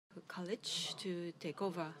College to take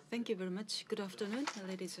over. Thank you very much. Good afternoon,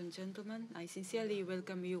 ladies and gentlemen. I sincerely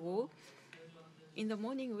welcome you all. In the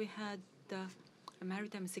morning, we had a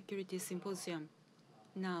Maritime Security Symposium.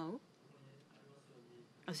 Now,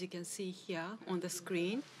 as you can see here on the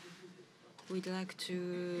screen, we'd like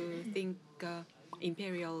to think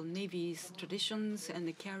Imperial Navy's traditions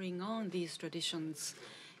and carrying on these traditions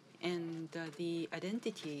and the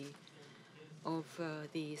identity of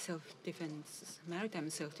the self-defense,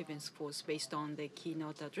 maritime self-defense force based on the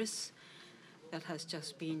keynote address that has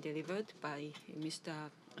just been delivered by Mr.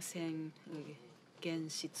 Sen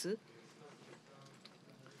Genshitsu,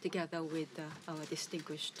 together with our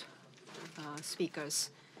distinguished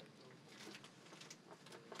speakers.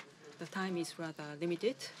 The time is rather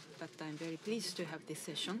limited, but I'm very pleased to have this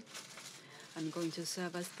session. I'm going to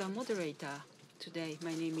serve as the moderator today.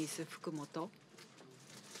 My name is Fukumoto.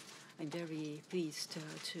 I'm very pleased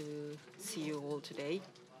to see you all today.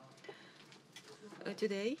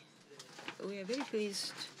 Today, we are very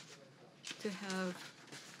pleased to have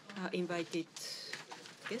invited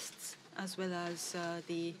guests, as well as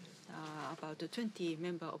about 20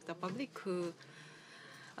 members of the public who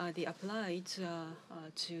they applied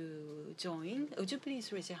to join. Would you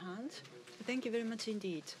please raise your hand? Thank you very much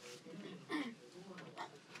indeed.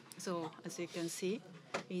 So, as you can see,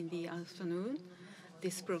 in the afternoon,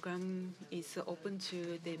 this program is open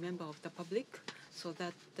to the member of the public, so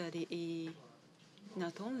that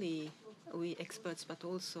not only we experts, but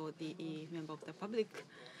also the member of the public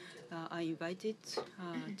are invited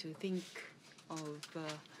to think of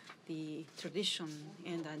the tradition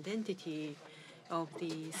and identity of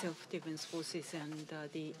the self-defense forces and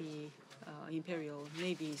the Imperial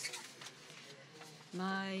Navies.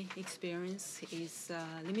 My experience is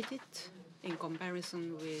limited in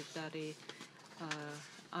comparison with the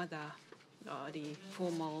the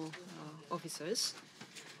formal officers.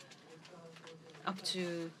 Up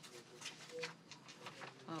to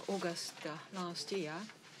August last year,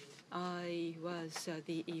 I was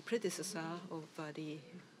the predecessor of the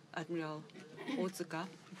Admiral Otsuka,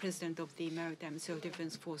 president of the Maritime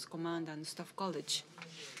Self-Defense Force Command and Staff College.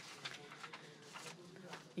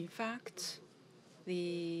 In fact,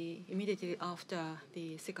 immediately after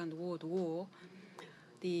the Second World War,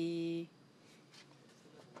 the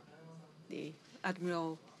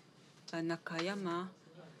Admiral Nakayama,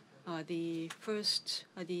 the first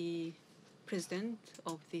the president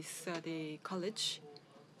of this the college,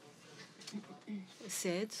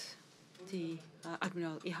 said, the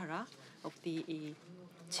Admiral Ihara of the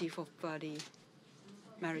chief of the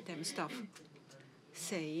maritime staff,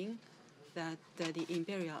 saying that the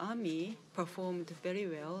Imperial Army performed very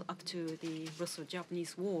well up to the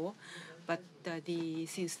Russo-Japanese War, but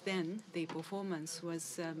since then the performance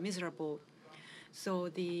was miserable. So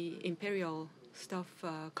the Imperial Staff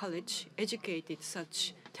College educated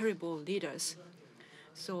such terrible leaders.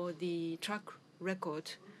 So the track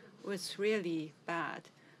record was really bad.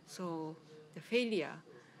 So the failure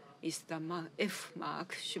is the F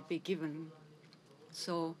mark should be given.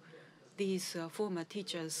 So these former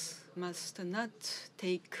teachers must not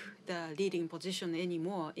take the leading position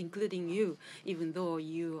anymore, including you, even though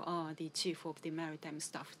you are the chief of the maritime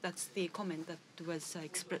staff. That's the comment that was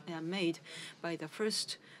made by the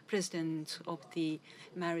first president of the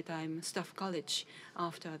Maritime Staff College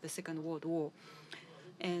after the Second World War.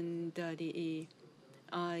 And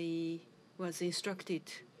I was instructed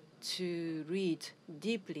to read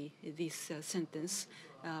deeply this sentence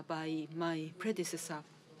by my predecessor.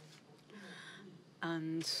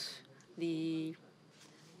 And the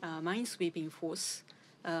minesweeping force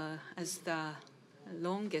as the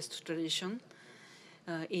longest tradition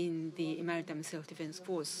in the Maritime Self-Defense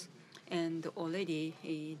Force. And already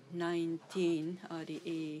in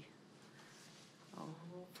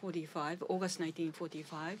 1945, August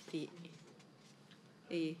 1945, the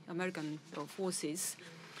American forces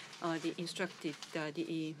they instructed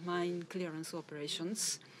the mine clearance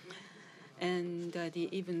operations. And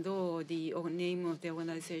even though the name of the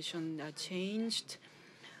organization changed,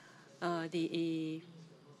 the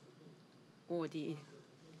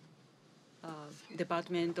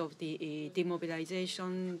Department of the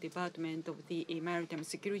Demobilization, Department of the Maritime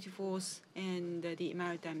Security Force, and the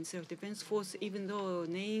Maritime Self-Defense Force, even though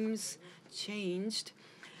names changed,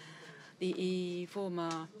 the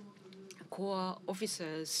former corps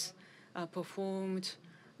officers performed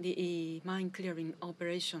the mine clearing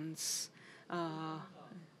operations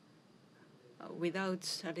without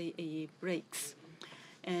the breaks.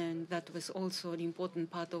 And that was also an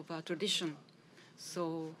important part of our tradition.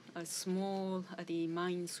 So small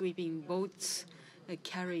mine sweeping boats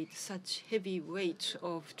carried such heavy weight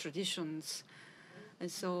of traditions And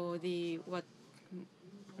so what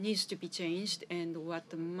needs to be changed and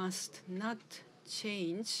what must not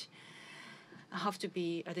change have to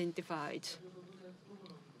be identified.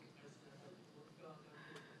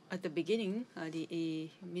 At the beginning,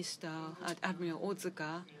 Mr. Admiral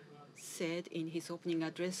Otsuka said in his opening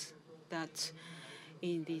address that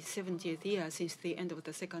in the 70th year since the end of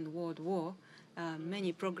the Second World War,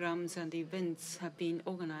 many programs and events have been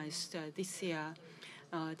organized this year,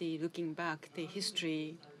 looking back the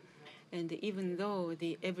history. And even though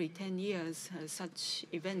every 10 years such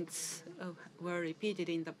events were repeated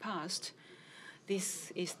in the past,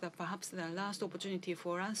 this is perhaps the last opportunity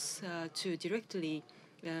for us to directly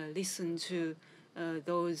listen to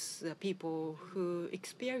those people who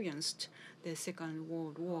experienced the Second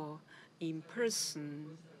World War in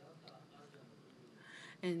person.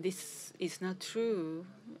 And this is not true.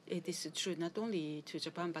 It is true not only to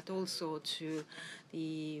Japan, but also to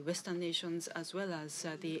the Western nations as well as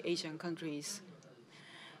the Asian countries.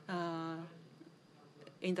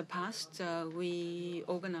 In the past, we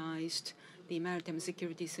organized the Maritime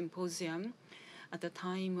Security Symposium at the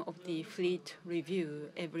time of the fleet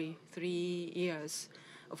review every 3 years.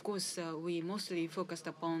 Of course, we mostly focused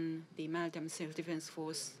upon the Maritime Self-Defense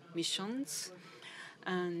Force missions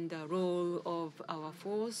and the role of our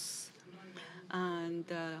force, and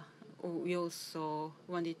we also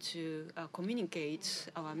wanted to communicate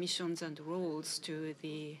our missions and roles to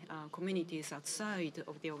the communities outside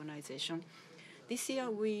of the organization. This year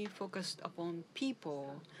we focused upon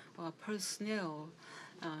people, personnel,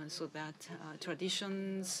 so that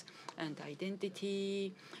traditions and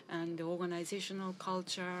identity and the organizational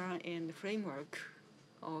culture and framework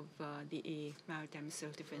of the Maritime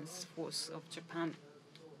Self-Defense Force of Japan.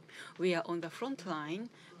 We are on the front line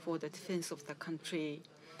for the defense of the country,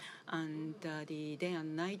 and the day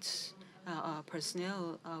and night our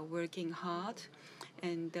personnel are working hard,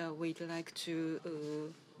 and we'd like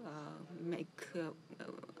to make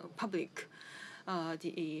public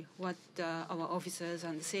what our officers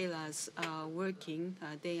and sailors are working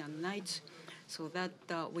day and night, so that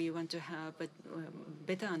we want to have a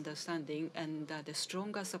better understanding and the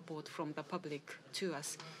stronger support from the public to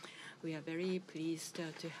us. We are very pleased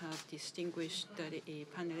to have distinguished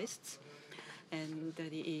panelists, and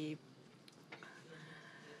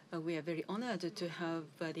we are very honored to have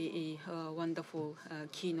the wonderful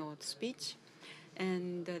keynote speech.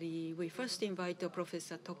 And we first invite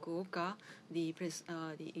Professor Tokuoka,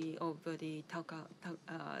 of the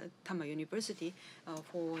Tama University,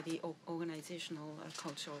 for the organizational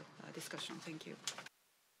cultural discussion. Thank you.